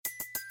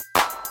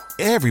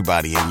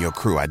Everybody in your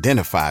crew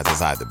identifies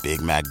as either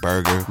Big Mac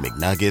Burger,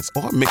 McNuggets,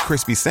 or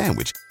McCrispy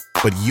Sandwich.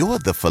 But you're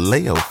the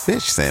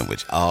Filet-O-Fish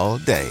Sandwich all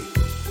day.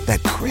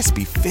 That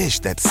crispy fish,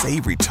 that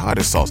savory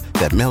tartar sauce,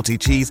 that melty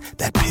cheese,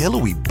 that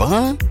pillowy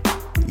bun.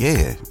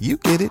 Yeah, you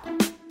get it.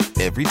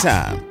 Every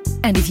time.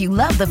 And if you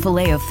love the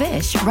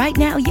Filet-O-Fish, right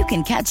now you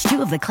can catch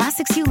two of the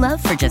classics you love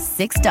for just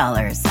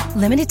 $6.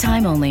 Limited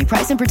time only.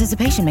 Price and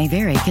participation may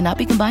vary. Cannot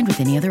be combined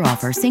with any other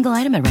offer. Single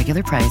item at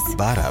regular price.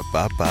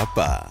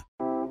 Ba-da-ba-ba-ba.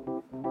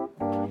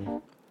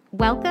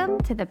 Welcome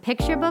to the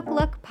Picture Book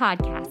Look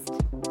podcast.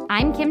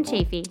 I'm Kim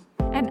Chafee.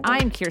 And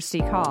I'm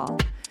Kirsty Call.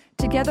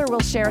 Together we'll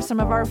share some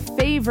of our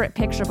favorite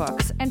picture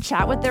books and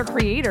chat with their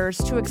creators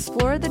to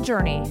explore the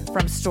journey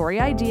from story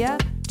idea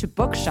to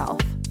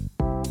bookshelf.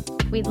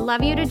 We'd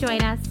love you to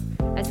join us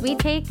as we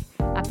take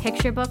a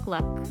picture book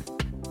look.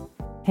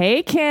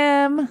 Hey,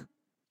 Kim.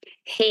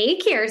 Hey,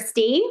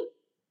 Kirsty.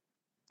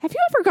 Have you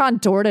ever gone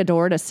door to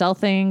door to sell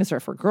things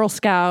or for Girl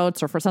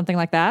Scouts or for something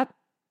like that?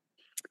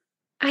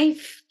 I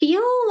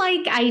feel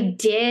like I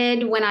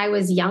did when I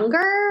was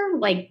younger,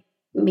 like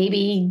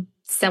maybe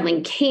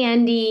selling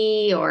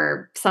candy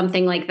or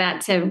something like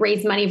that to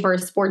raise money for a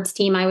sports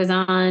team I was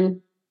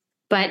on.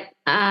 But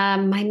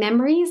my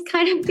memory is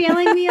kind of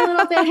failing me a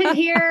little bit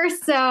here,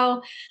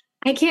 so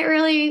I can't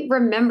really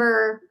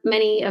remember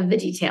many of the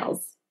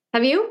details.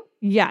 Have you?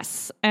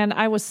 Yes. And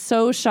I was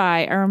so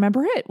shy. I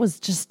remember it was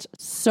just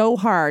so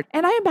hard.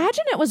 And I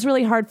imagine it was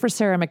really hard for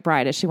Sarah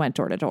McBride as she went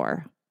door to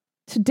door.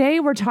 Today,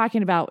 we're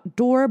talking about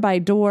Door by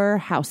Door,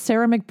 how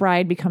Sarah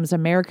McBride becomes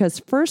America's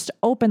first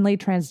openly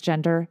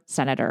transgender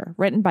senator,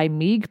 written by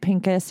Meeg,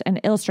 Pincus, and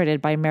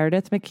illustrated by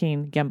Meridth,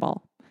 McKean,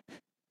 Gimbel.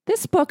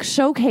 This book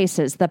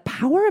showcases the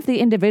power of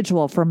the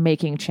individual for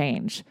making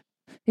change.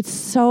 It's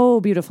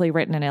so beautifully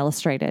written and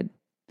illustrated.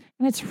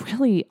 And it's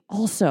really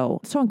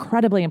also so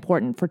incredibly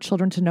important for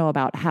children to know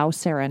about how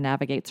Sarah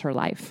navigates her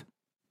life.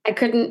 I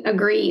couldn't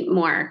agree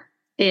more.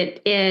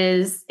 It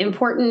is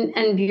important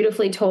and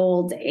beautifully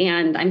told,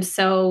 and I'm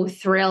so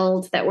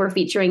thrilled that we're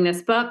featuring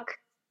this book.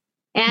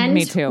 And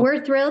Me too.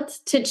 We're thrilled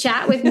to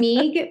chat with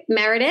Meeg,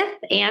 Meridth,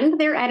 and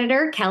their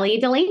editor, Kelly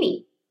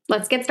Delaney.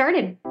 Let's get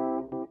started.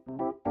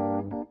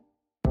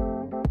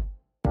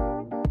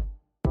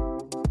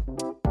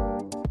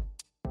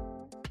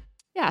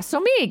 Yeah, so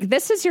Meeg,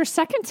 this is your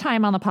second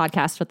time on the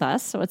podcast with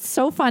us, so it's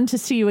so fun to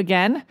see you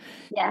again.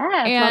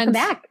 Yeah, welcome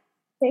back.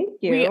 Thank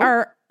you. We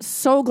are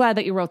so glad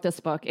that you wrote this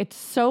book. It's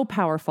so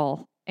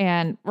powerful,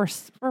 and we're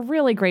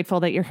really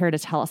grateful that you're here to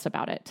tell us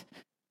about it.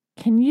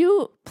 Can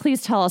you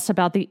please tell us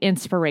about the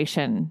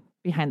inspiration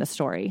behind the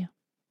story?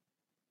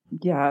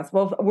 Yes.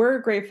 Well, we're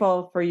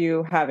grateful for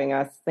you having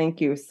us.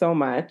 Thank you so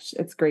much.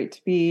 It's great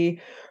to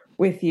be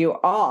with you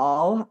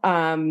all.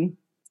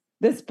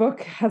 This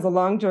book has a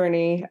long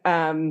journey,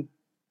 and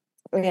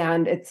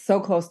it's so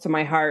close to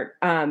my heart.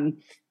 The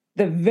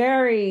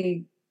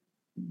very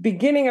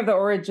beginning of the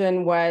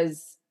origin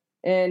was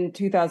in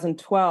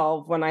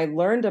 2012 when I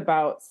learned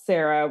about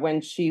Sarah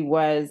when she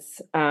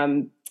was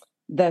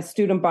the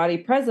student body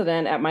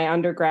president at my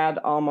undergrad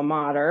alma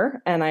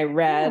mater. And I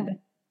read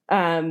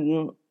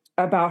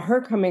about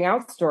her coming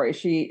out story.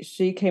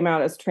 She came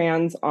out as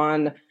trans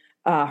on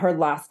her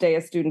last day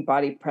as student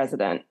body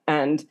president.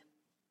 And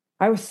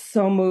I was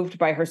so moved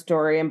by her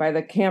story and by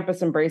the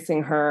campus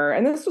embracing her.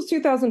 And this was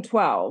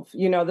 2012.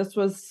 You know, this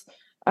was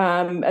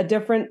a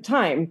different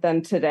time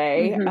than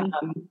today.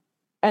 Mm-hmm.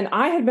 And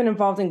I had been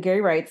involved in gay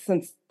rights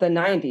since the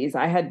 90s.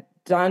 I had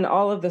done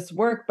all of this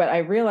work, but I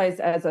realized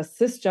as a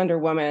cisgender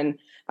woman,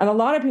 and a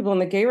lot of people in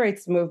the gay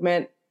rights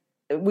movement,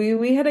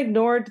 we had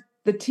ignored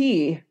the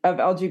T of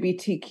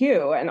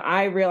LGBTQ. And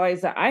I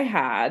realized that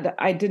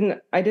I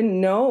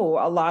didn't know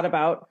a lot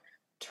about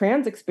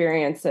trans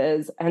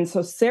experiences. And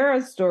so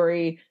Sarah's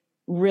story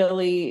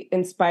really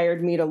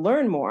inspired me to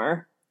learn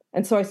more.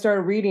 And so I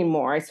started reading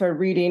more. I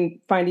started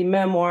finding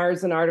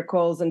memoirs and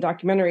articles and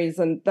documentaries.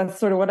 And that's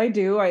sort of what I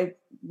do. I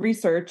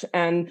research.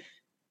 And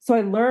so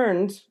I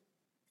learned,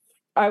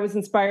 I was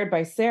inspired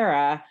by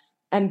Sarah.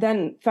 And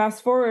then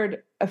fast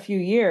forward a few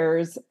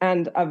years,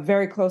 and a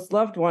very close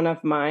loved one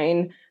of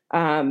mine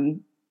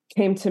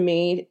came to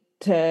me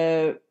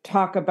to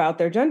talk about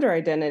their gender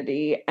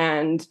identity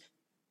and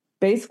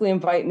basically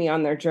invite me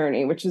on their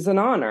journey, which is an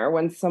honor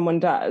when someone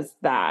does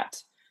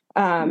that.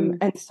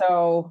 And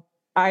so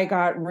I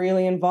got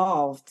really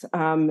involved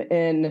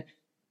in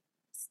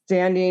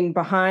standing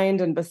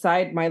behind and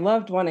beside my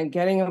loved one and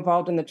getting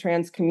involved in the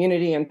trans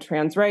community and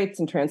trans rights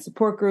and trans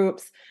support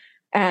groups.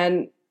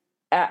 And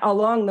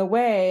along the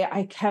way,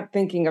 I kept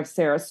thinking of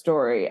Sarah's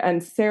story.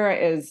 And Sarah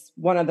is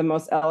one of the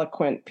most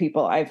eloquent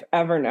people I've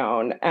ever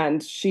known.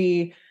 And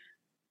she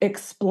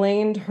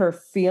explained her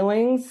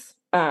feelings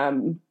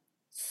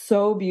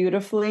so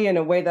beautifully in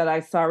a way that I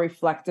saw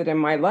reflected in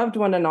my loved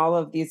one and all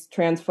of these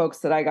trans folks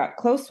that I got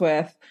close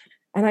with.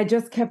 And I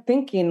just kept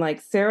thinking,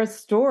 like, Sarah's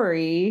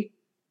story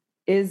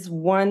is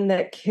one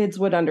that kids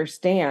would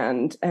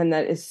understand and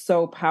that is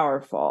so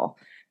powerful.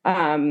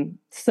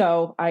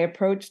 So I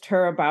approached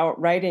her about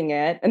writing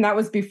it, and that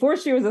was before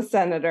she was a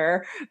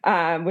senator,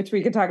 which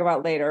we could talk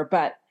about later.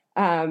 But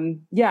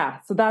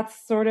So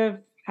that's sort of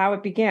how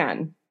it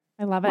began.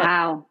 I love it.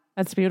 Wow.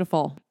 That's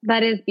beautiful.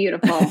 That is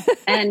beautiful.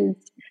 And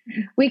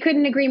we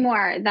couldn't agree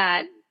more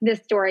that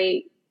this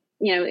story,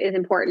 is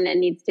important and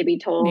needs to be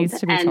told.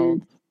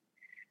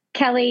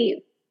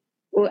 Kelly,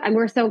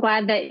 we're so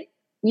glad that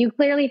you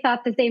clearly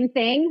thought the same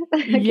thing.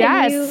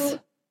 Yes. Can you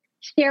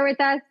share with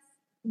us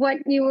what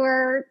you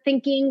were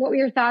thinking, what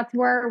your thoughts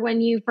were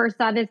when you first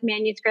saw this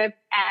manuscript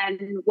and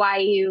why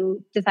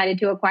you decided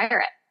to acquire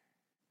it?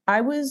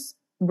 I was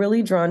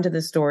really drawn to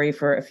this story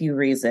for a few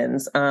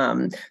reasons.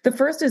 The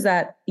first is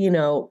that,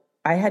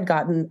 I had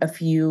gotten a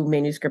few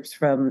manuscripts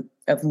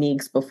of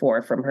Meeg's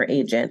before from her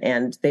agent,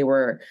 and they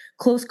were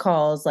close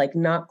calls, like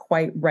not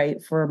quite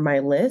right for my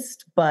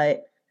list,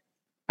 but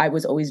I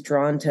was always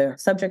drawn to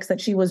subjects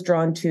that she was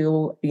drawn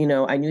to.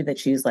 I knew that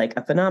she's like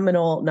a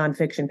phenomenal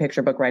nonfiction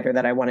picture book writer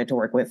that I wanted to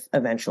work with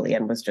eventually,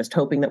 and was just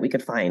hoping that we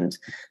could find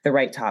the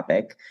right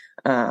topic.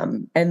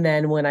 And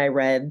then when I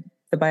read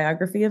the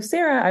biography of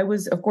Sarah, I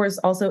was, of course,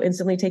 also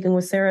instantly taken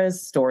with Sarah's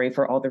story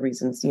for all the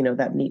reasons,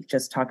 that Meeg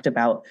just talked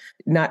about.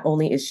 Not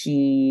only is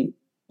she,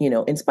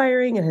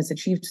 inspiring and has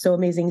achieved so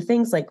amazing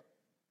things, like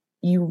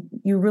you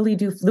really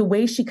do. The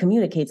way she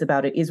communicates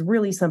about it is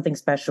really something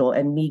special.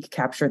 And Meeg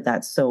captured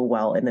that so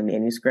well in the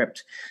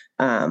manuscript,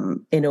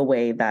 in a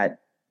way that,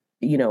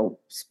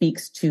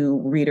 speaks to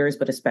readers,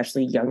 but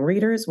especially young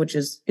readers, which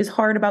is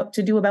hard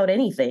to do about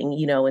anything,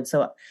 And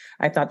so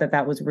I thought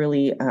that was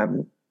really,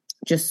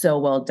 just so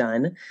well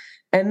done.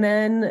 And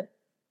then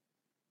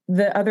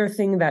the other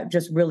thing that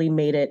just really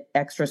made it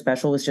extra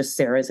special was just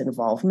Sarah's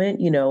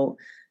involvement.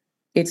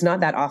 It's not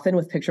that often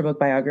with picture book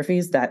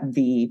biographies that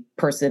the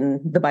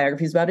person the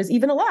biography is about is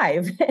even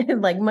alive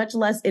and like much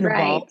less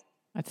involved. Right.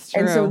 That's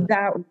true. And so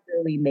that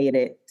really made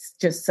it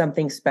just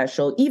something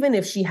special, even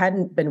if she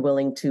hadn't been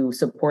willing to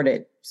support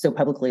it so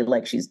publicly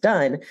like she's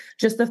done.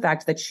 Just the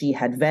fact that she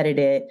had vetted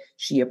it,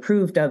 she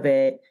approved of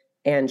it,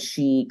 and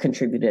she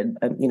contributed,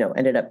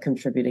 ended up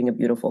contributing a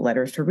beautiful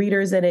letters to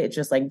readers in it. It's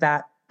just like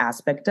that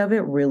aspect of it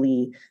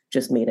really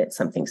just made it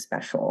something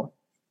special.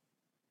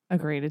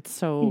 Agreed. It's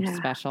so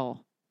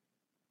special.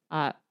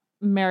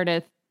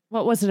 Meridth,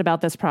 what was it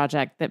about this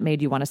project that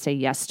made you want to say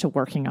yes to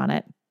working on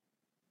it?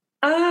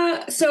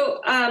 So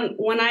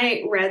when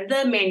I read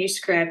the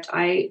manuscript,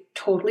 I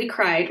totally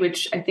cried,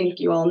 which I think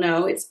you all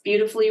know. It's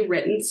beautifully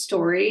written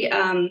story.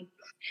 And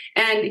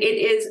it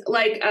is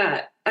like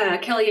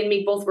Kelly and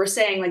Meeg both were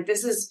saying, like,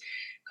 this is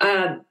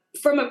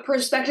from a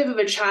perspective of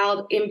a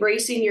child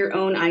embracing your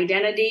own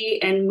identity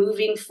and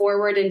moving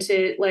forward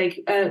into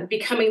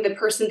becoming the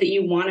person that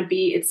you want to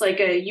be. It's like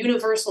a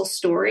universal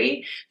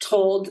story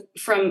told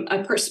from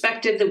a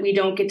perspective that we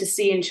don't get to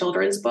see in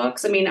children's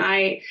books. I mean,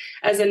 I,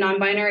 as a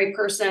non-binary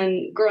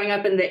person growing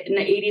up in the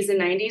 80s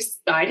and 90s,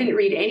 I didn't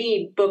read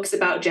any books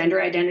about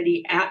gender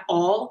identity at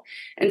all.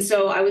 And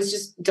so I was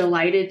just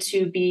delighted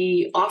to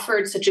be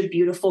offered such a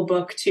beautiful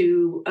book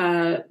to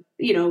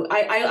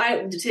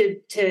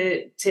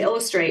to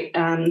illustrate.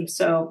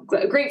 So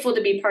grateful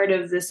to be part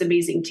of this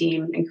amazing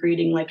team and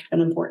creating like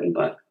an important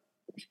book.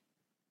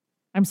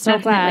 I'm so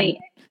glad.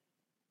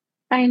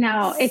 I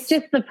know. It's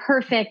just the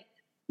perfect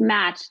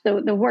match.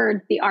 The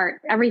words, the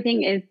art,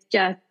 everything is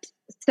just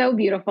so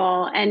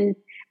beautiful. And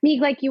Meeg,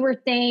 like you were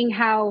saying,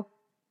 how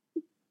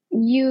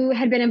you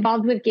had been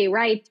involved with gay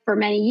rights for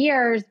many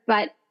years,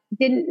 but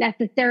didn't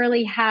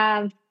necessarily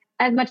have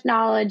as much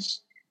knowledge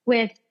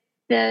with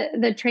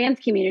the trans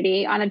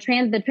community on the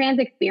trans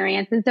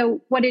experience. And so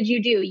what did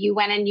you do? You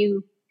went and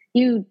you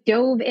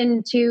dove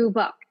into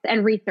books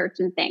and research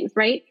and things,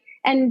 right?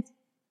 And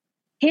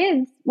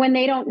kids, when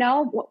they don't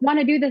know, want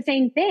to do the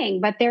same thing,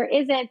 but there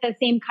isn't the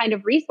same kind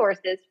of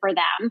resources for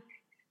them.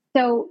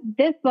 So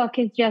this book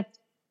is just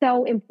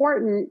so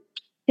important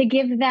to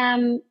give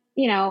them,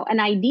 an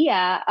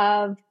idea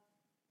of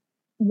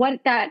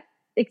what that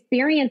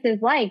experience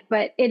is like,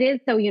 but it is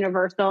so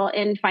universal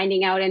in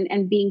finding out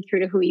and being true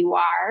to who you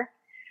are.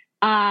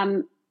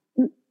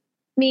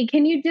 Meeg,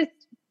 can you just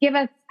give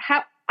us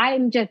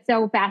I'm just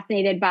so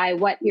fascinated by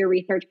what your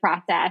research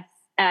process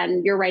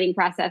and your writing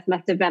process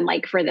must have been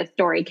like for this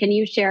story. Can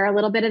you share a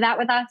little bit of that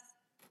with us?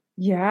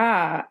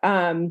 Yeah.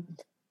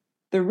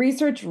 The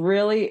research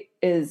really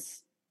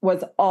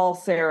was all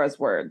Sarah's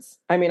words.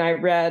 I mean, I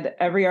read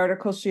every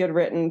article she had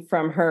written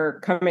from her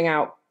coming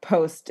out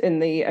post in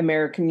the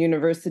American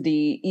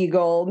University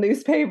Eagle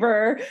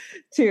newspaper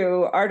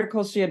to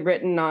articles she had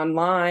written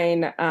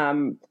online.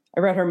 I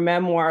read her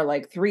memoir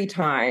like 3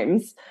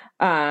 times.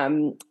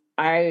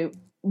 I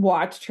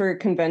watched her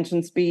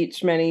convention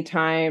speech many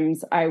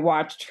times. I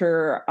watched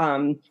her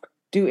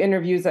do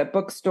interviews at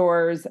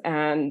bookstores,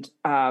 and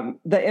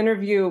the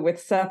interview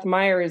with Seth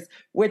Meyers,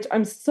 which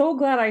I'm so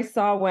glad I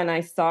saw when I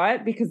saw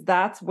it, because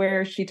that's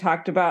where she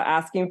talked about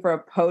asking for a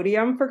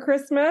podium for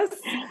Christmas.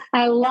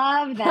 I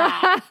love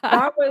that.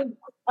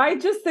 I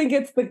just think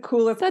it's the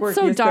coolest. That's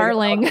so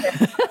darling.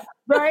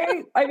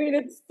 Right? I mean,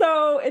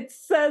 it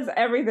says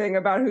everything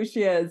about who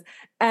she is.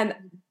 And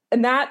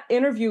that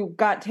interview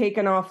got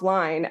taken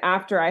offline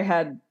after I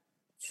had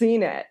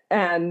seen it.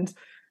 And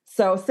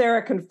so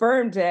Sarah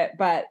confirmed it,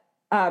 but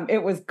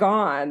it was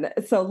gone.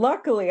 So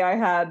luckily I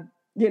had,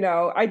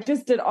 I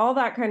just did all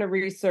that kind of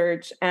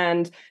research,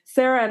 and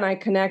Sarah and I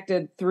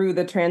connected through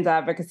the trans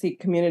advocacy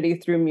community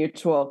through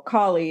mutual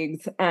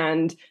colleagues.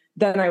 And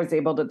then I was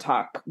able to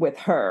talk with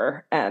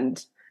her. And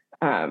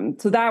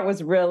so that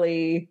was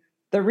really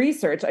the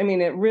research. I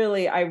mean, I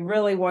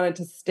really wanted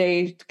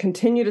to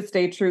continue to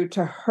stay true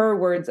to her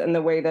words and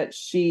the way that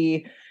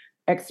she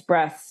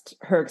expressed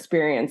her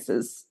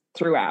experiences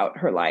throughout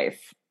her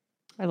life.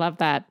 I love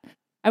that.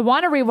 I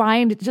want to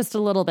rewind just a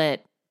little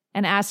bit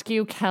and ask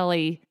you,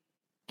 Kelly,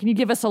 can you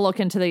give us a look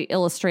into the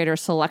illustrator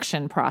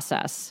selection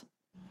process?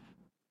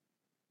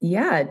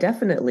 Yeah,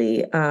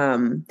 definitely.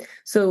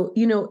 So,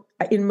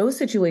 in most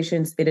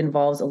situations, it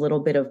involves a little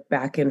bit of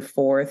back and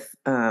forth.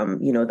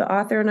 The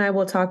author and I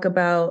will talk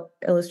about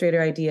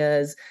illustrator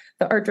ideas.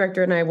 The art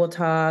director and I will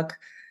talk.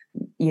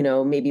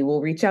 Maybe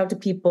we'll reach out to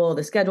people.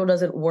 The schedule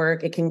doesn't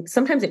work.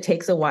 Sometimes it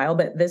takes a while,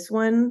 but this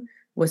one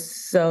was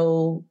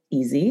so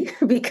easy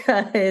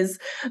because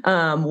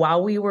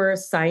while we were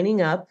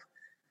signing up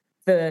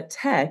the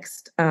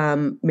text,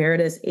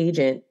 Meridith's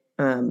agent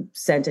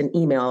sent an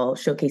email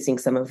showcasing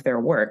some of their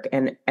work.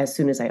 And as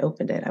soon as I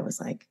opened it, I was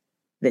like,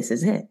 this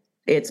is it.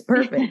 It's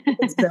perfect.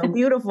 It's so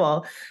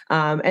beautiful.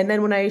 And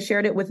then when I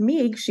shared it with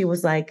Meeg, she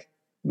was like,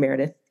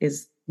 Meridth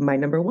is my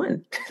number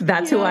one.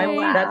 That's who I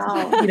want.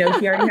 That's,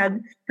 she already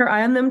had her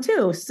eye on them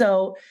too.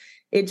 So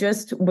it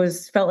just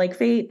felt like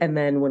fate. And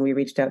then when we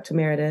reached out to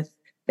Meridith,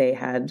 they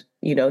had,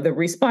 the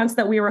response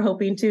that we were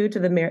hoping to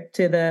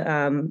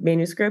the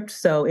manuscript.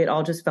 So it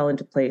all just fell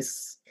into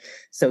place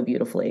so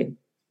beautifully.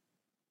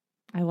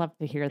 I love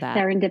to hear that.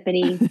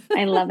 Serendipity.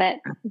 I love it.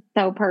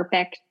 So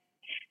perfect.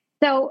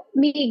 So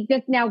me,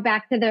 just now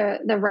back to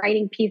the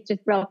writing piece,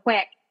 just real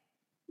quick.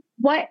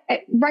 What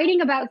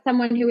writing about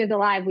someone who is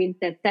alive, we've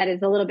just said,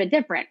 is a little bit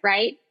different,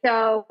 right?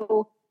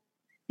 So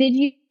did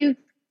you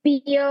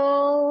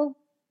feel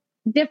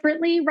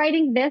differently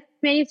writing this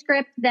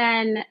manuscript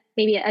than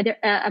maybe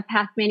a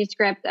past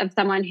manuscript of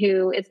someone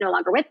who is no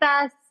longer with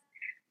us?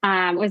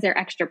 Was there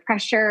extra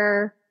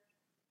pressure?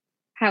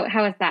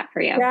 How is that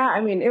for you? Yeah, I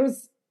mean, it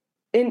was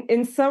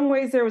in some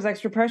ways there was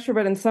extra pressure,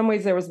 but in some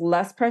ways there was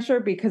less pressure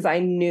because I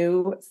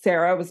knew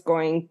Sarah was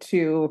going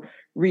to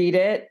read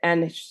it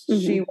and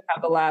she would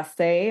have the last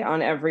say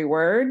on every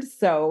word.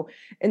 So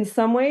in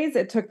some ways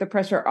it took the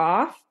pressure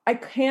off. I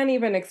can't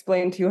even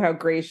explain to you how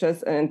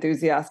gracious and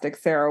enthusiastic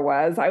Sarah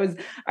was. I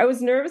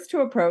was nervous to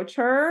approach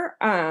her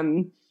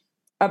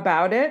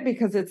about it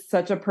because it's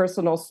such a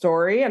personal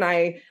story. And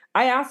I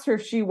asked her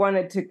if she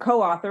wanted to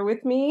co-author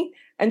with me,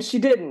 and she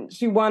didn't.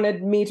 She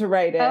wanted me to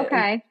write it.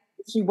 Okay.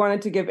 She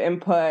wanted to give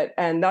input,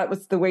 and that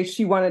was the way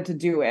she wanted to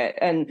do it.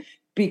 And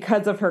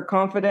because of her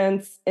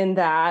confidence in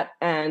that,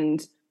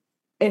 and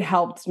it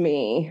helped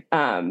me.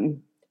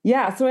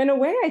 So in a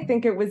way, I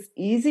think it was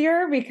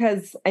easier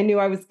because I knew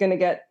I was going to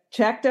get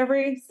checked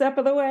every step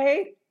of the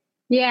way.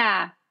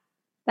 Yeah,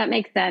 that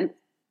makes sense.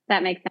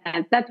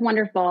 That's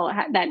wonderful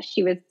that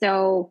she was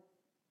so,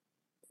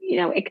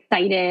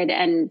 excited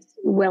and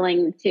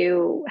willing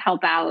to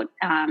help out.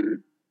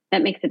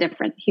 That makes a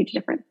difference, huge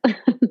difference.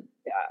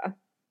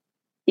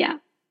 Yeah,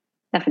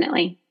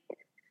 definitely.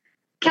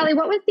 Kelly,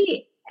 what was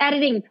the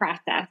editing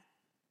process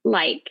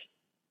like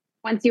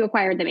once you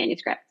acquired the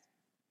manuscript?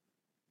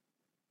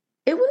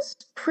 It was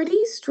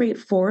pretty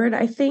straightforward,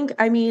 I think.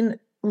 I mean,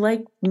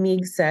 like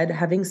Meeg said,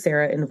 having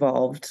Sarah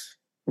involved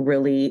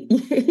really,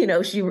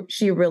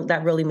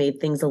 that really made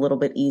things a little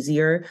bit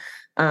easier.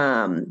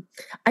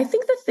 I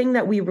think the thing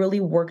that we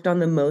really worked on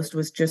the most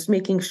was just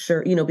making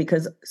sure,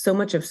 because so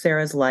much of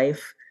Sarah's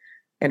life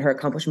and her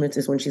accomplishments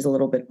is when she's a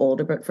little bit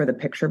older, but for the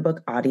picture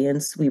book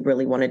audience, we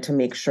really wanted to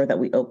make sure that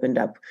we opened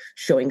up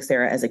showing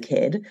Sarah as a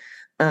kid.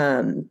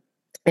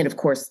 And of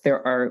course,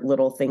 there are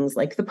little things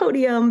like the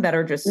podium that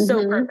are just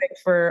so perfect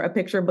for a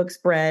picture book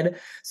spread.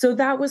 So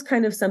that was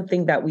kind of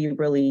something that we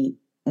really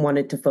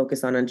wanted to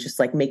focus on just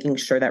like making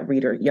sure that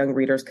young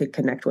readers could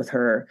connect with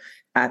her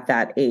at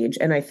that age.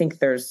 And I think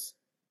there's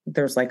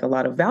like a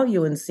lot of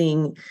value in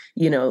seeing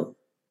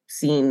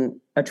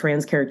a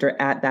trans character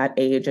at that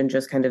age and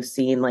just kind of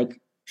seeing like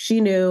she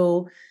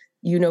knew,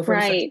 from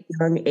such a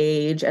young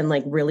age, and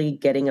like really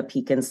getting a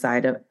peek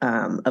inside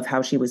of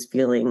how she was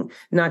feeling,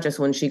 not just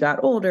when she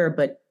got older,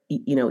 but,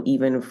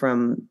 even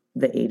from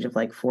the age of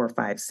like 4,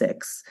 5,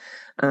 6.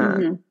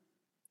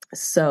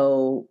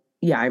 So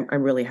yeah,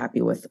 I'm really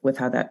happy with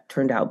how that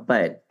turned out.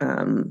 But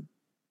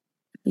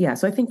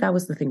so I think that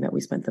was the thing that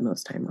we spent the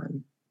most time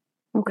on.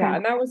 Okay. Yeah,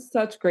 and that was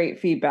such great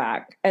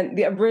feedback. And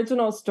the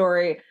original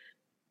story,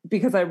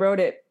 because I wrote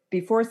it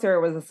before Sarah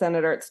was a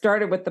senator, it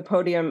started with the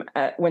podium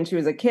when she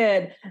was a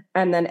kid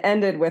and then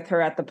ended with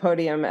her at the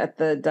podium at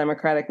the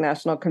Democratic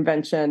National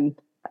Convention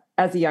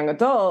as a young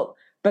adult.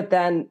 But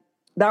then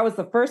that was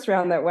the first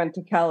round that went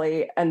to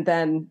Kelly. And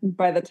then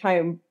by the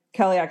time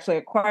Kelly actually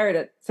acquired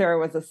it, Sarah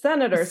was a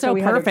senator. So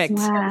we perfect.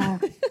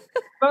 Had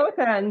both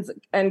ends.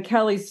 And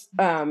Kelly's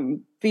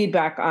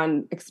feedback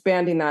on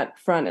expanding that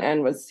front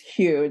end was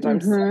huge.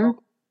 I'm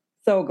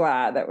so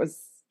glad. That was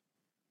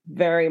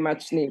very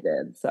much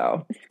needed.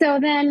 So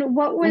then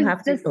what was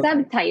the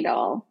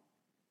subtitle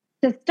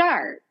to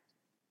start?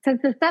 Because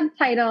the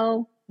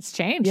subtitle it's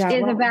changed.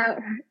 is about,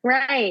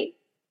 right.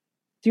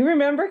 Do you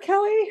remember,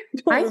 Kelly?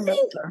 I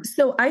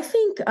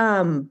think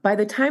by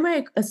the time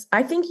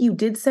I think you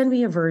did send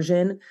me a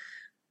version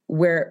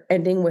where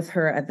ending with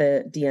her at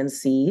the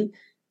DNC,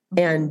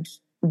 and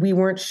we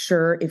weren't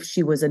sure if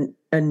she was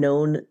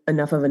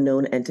enough of a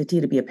known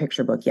entity to be a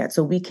picture book yet.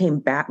 So we came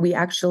back. We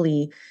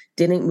actually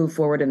didn't move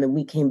forward, and then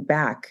we came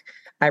back.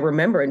 I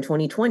remember in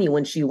 2020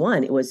 when she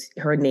won,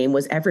 her name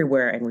was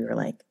everywhere, and we were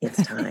like,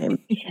 "It's time."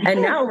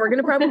 And now we're going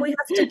to probably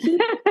have to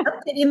keep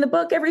updating the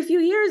book every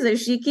few years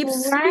as she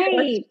keeps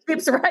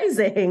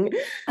rising.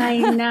 I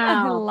know.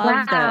 I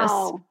love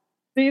this.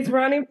 She's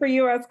running for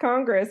U.S.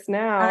 Congress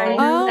now. I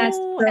know. That's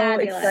so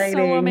exciting.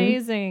 So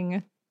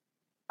amazing.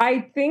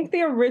 I think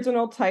the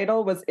original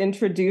title was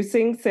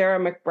Introducing Sarah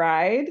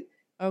McBride.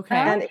 Okay.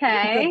 And it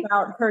was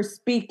about her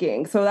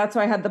speaking. So that's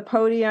why I had the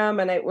podium,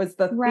 and it was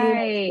the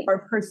theme of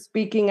her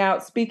speaking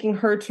out, speaking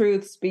her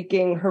truth,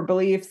 speaking her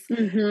beliefs.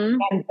 Mm-hmm.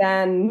 And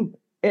then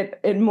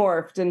it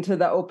morphed into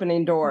the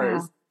opening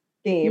doors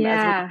theme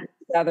as we came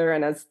together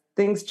and as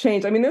things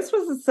changed. I mean, this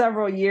was a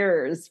several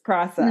years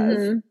process.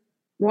 Mm-hmm.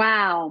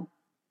 Wow.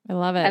 I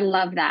love it. I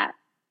love that.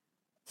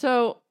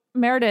 So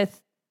Meridth,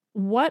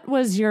 what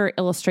was your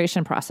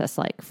illustration process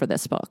like for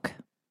this book?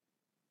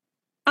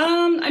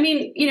 I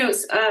mean,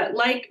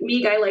 like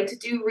Meeg, I like to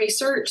do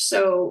research.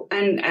 So,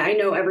 and I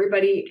know I'm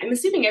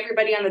assuming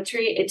everybody on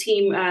the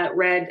team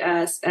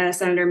read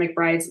Senator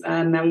McBride's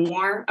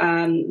memoir,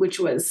 which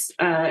was,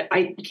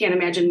 I can't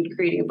imagine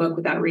creating a book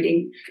without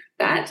reading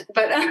that.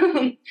 But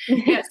so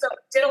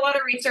did a lot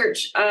of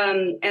research.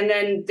 And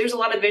then there's a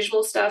lot of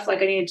visual stuff.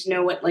 Like I needed to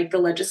know what like the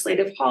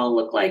legislative hall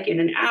looked like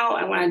in and out.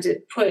 I wanted to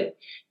put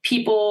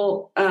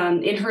people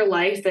in her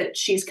life that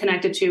she's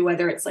connected to,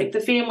 whether it's like the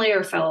family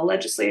or fellow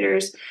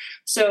legislators.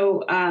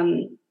 So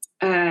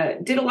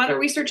did a lot of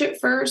research at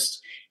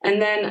first,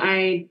 and then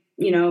I,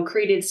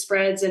 created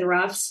spreads and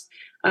roughs,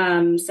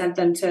 sent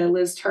them to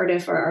Liz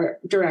Tardif, our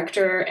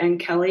director, and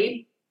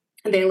Kelly.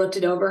 They looked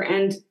it over,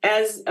 and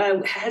as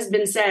has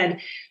been said,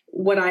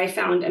 what I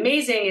found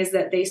amazing is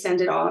that they send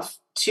it off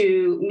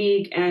to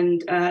Meeg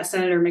and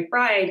Senator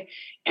McBride,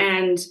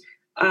 and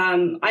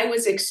I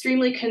was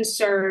extremely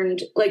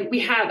concerned. Like we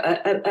have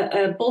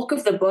a bulk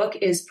of the book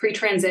is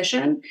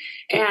pre-transition,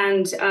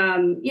 and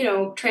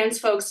trans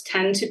folks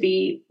tend to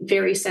be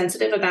very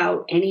sensitive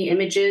about any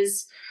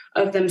images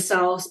of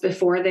themselves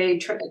before they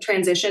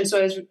transition.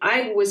 So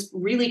I was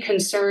really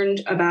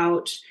concerned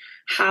about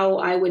how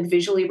I would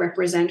visually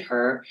represent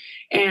her,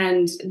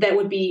 and that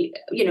would be,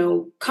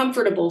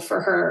 comfortable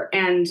for her.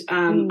 And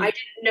I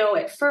didn't know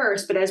at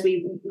first, but as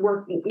we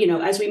worked,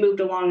 as we moved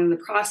along in the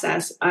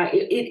process,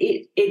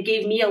 it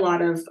gave me a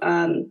lot of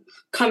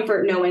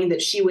comfort knowing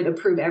that she would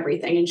approve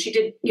everything. And she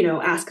did,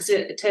 ask us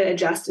to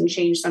adjust and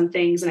change some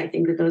things. And I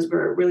think that those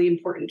were really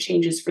important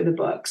changes for the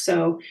book.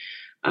 So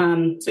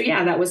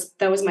that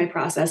was my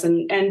process.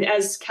 And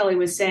as Kelly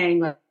was saying,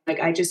 like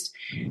I just,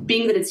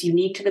 being that it's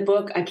unique to the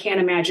book, I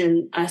can't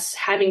imagine us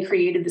having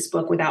created this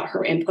book without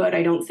her input.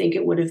 I don't think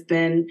it would have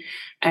been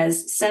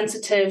as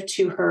sensitive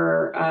to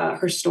her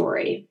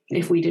story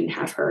if we didn't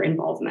have her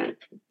involvement.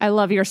 I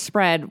love your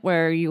spread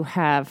where you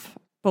have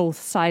both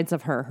sides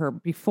of her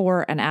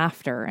before and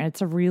after. And I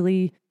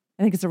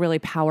think it's a really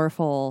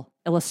powerful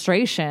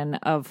illustration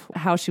of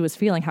how she was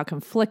feeling, how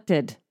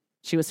conflicted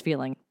she was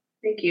feeling.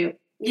 Thank you.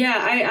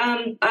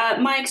 Yeah,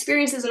 my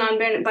experience as a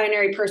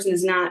non-binary person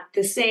is not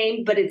the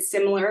same, but it's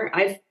similar.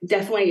 I've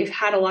definitely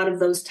had a lot of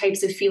those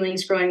types of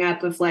feelings growing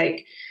up of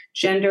like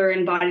gender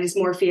and body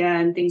dysmorphia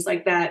and things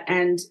like that.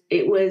 And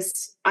it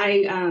was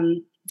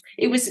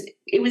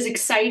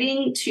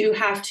exciting to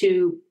have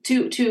to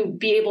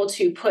be able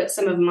to put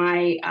some of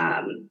my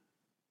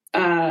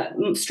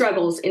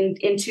struggles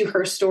into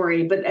her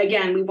story. But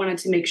again, we wanted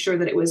to make sure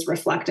that it was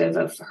reflective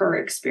of her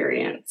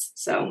experience.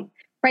 So.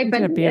 Right.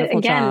 But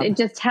again,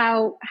 just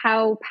how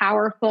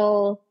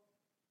powerful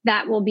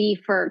that will be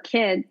for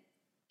kids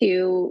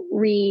to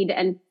read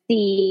and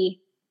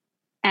see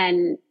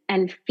and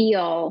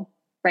feel,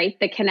 right,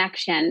 the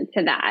connection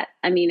to that.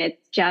 I mean, it's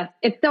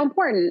so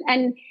important.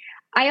 And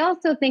I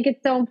also think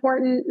it's so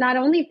important, not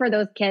only for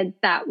those kids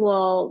that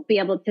will be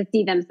able to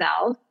see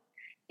themselves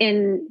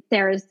in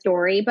Sarah's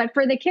story, but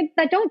for the kids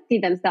that don't see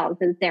themselves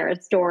in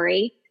Sarah's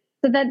story,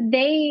 so that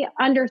they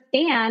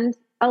understand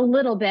a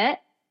little bit,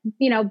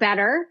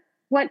 better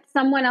what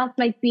someone else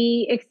might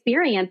be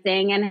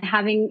experiencing, and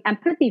having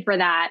empathy for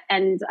that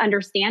and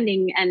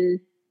understanding and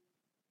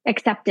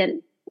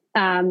acceptance.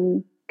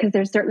 Because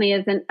there certainly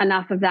isn't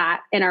enough of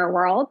that in our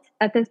world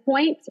at this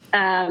point.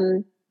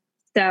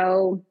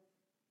 So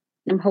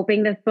I'm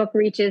hoping this book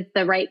reaches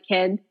the right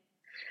kids.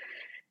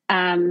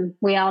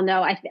 We all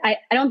know, I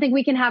don't think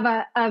we can have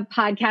a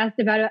podcast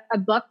about a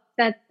book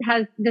that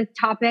has this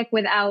topic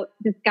without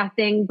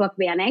discussing book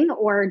banning,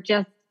 or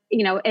just,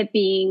 it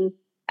being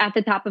at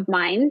the top of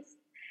minds.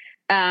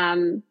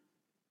 And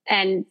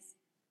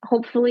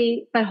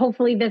hopefully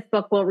this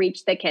book will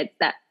reach the kids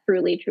that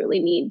truly, truly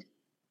need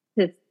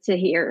to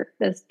hear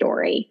this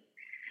story.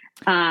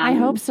 I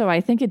hope so.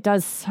 I think it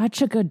does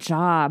such a good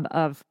job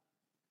of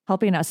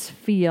helping us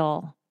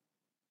feel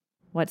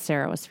what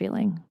Sarah was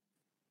feeling.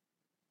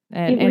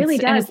 And it really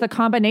does. And it's the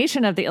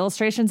combination of the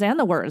illustrations and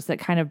the words that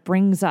kind of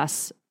brings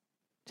us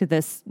to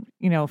this,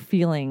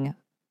 feeling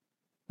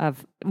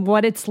of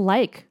what it's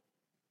like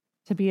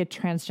to be a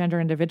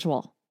transgender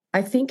individual.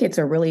 I think it's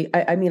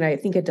I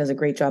think it does a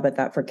great job at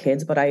that for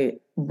kids, but I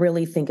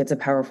really think it's a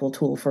powerful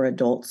tool for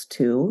adults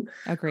too.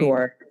 Agreed. Who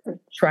are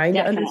trying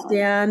Definitely. to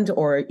understand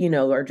or,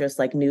 are just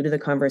like new to the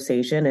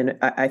conversation. And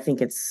I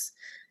think it's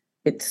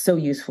so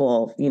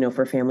useful,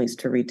 for families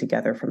to read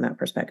together from that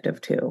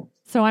perspective too.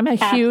 So I'm a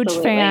huge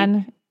Absolutely.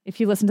 fan.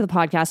 If you listen to the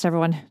podcast,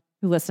 everyone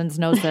who listens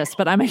knows this,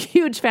 but I'm a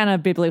huge fan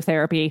of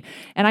bibliotherapy,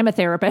 and I'm a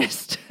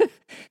therapist.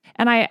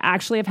 And I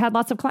actually have had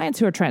lots of clients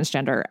who are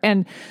transgender.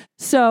 And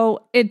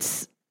so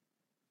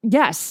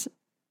yes,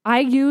 I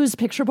use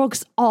picture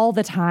books all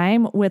the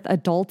time with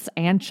adults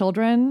and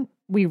children.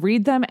 We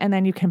read them and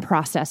then you can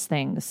process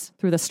things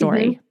through the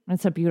story. Mm-hmm.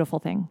 It's a beautiful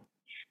thing.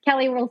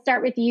 Kelly, we'll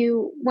start with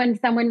you. When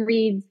someone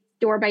reads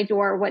Door by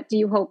Door, what do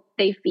you hope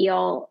they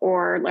feel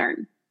or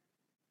learn?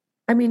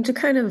 I mean, to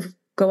kind of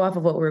go off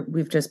of what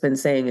we've just been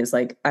saying is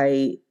like,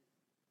 I,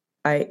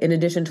 in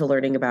addition to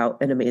learning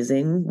about an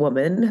amazing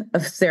woman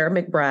of Sarah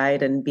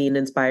McBride and being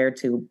inspired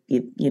to,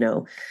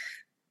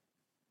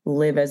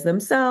 live as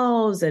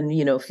themselves and,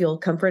 feel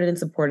comforted and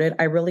supported,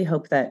 I really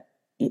hope that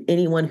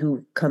anyone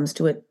who comes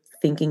to it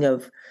thinking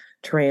of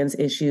trans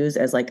issues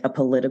as like a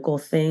political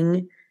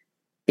thing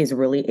is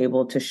really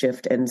able to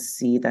shift and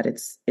see that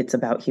it's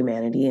about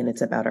humanity and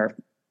it's about our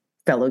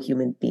fellow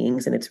human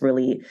beings. And it's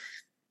really,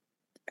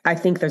 I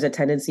think there's a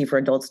tendency for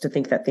adults to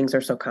think that things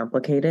are so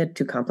complicated,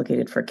 too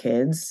complicated for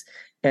kids.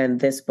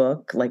 And this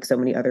book, like so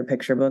many other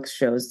picture books,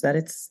 shows that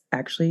it's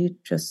actually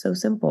just so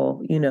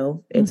simple.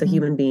 It's a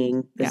human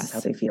being. This is how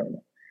they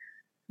feel.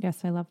 Yes,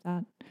 I love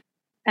that.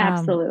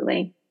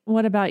 Absolutely.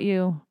 What about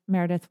you,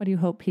 Meridth? What do you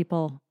hope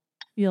people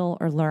feel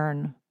or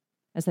learn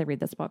as they read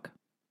this book?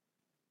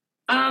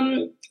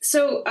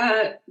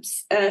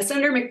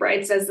 Senator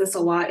McBride says this a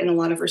lot in a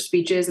lot of her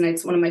speeches, and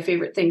it's one of my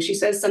favorite things. She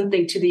says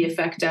something to the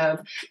effect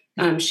of,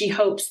 she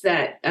hopes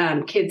that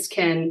kids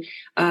can,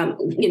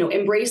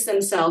 embrace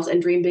themselves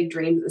and dream big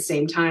dreams at the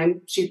same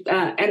time.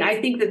 And I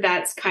think that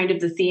that's kind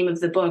of the theme of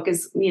the book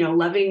is,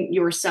 loving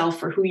yourself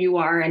for who you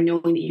are and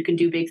knowing that you can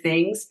do big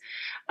things.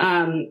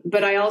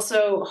 But I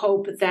also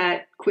hope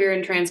that queer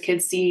and trans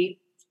kids see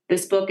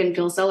this book and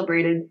feel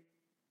celebrated.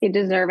 They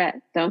deserve it,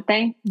 don't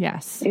they?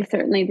 Yes. They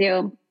certainly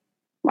do.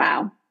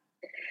 Wow.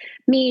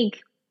 Meeg,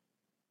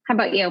 how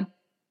about you?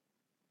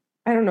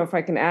 I don't know if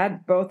I can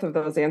add both of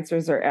those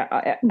answers or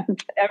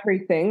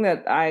everything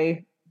that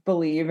I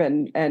believe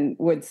and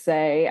would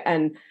say.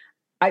 And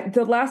I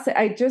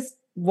just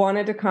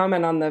wanted to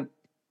comment on the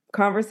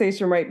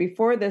conversation right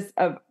before this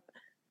of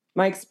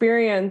my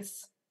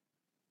experience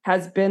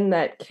has been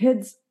that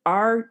kids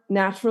are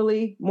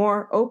naturally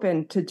more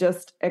open to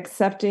just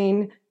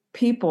accepting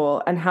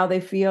people and how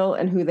they feel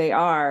and who they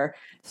are.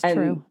 It's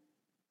true.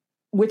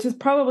 Which is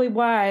probably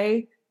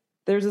why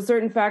there's a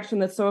certain faction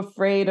that's so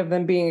afraid of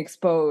them being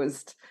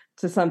exposed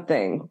to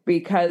something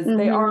because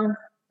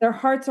their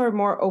hearts are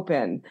more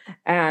open.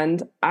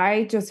 And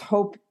I just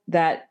hope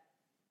that,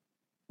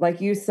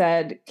 like you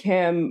said,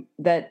 Kim,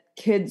 that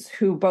kids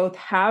who both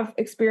have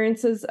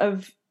experiences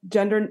of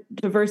gender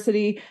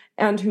diversity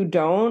and who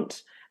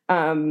don't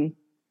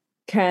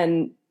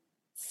can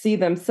see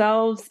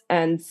themselves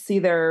and see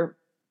their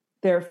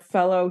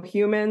fellow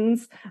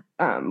humans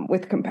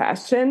with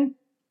compassion,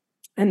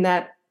 and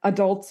that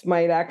adults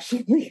might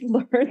actually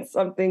learn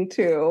something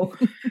too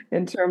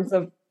in terms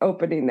of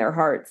opening their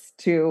hearts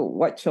to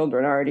what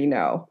children already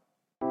know.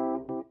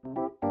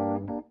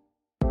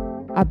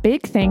 A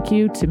big thank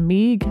you to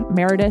Meeg,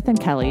 Meridth, and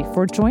Kelly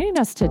for joining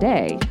us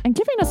today and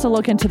giving us a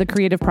look into the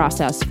creative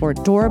process for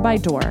Door by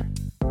Door.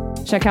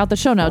 Check out the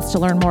show notes to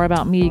learn more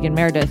about Meeg and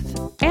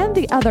Meridth and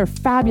the other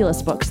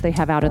fabulous books they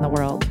have out in the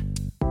world.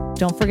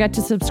 Don't forget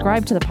to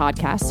subscribe to the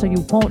podcast so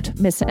you won't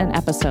miss an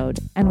episode,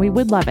 and we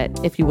would love it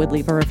if you would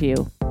leave a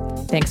review.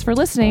 Thanks for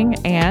listening,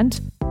 and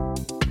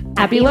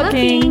happy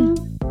looking!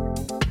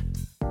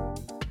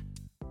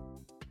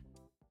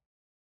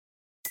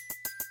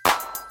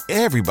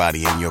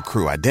 Everybody in your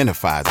crew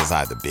identifies as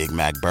either Big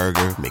Mac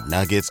Burger,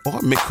 McNuggets, or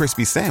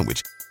McCrispy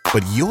Sandwich.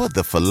 But you're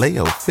the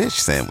Filet-O-Fish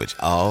Sandwich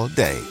all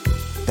day.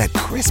 That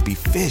crispy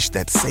fish,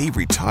 that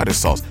savory tartar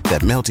sauce,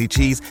 that melty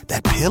cheese,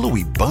 that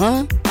pillowy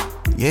bun.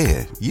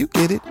 Yeah, you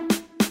get it.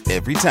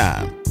 Every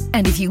time.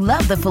 And if you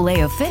love the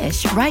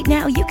Filet-O-Fish, right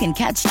now you can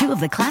catch two of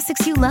the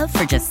classics you love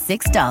for just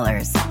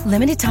 $6.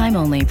 Limited time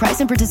only. Price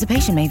and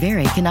participation may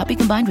vary. Cannot be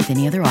combined with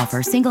any other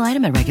offer. Single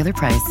item at regular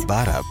price.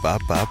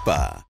 Ba-da-ba-ba-ba.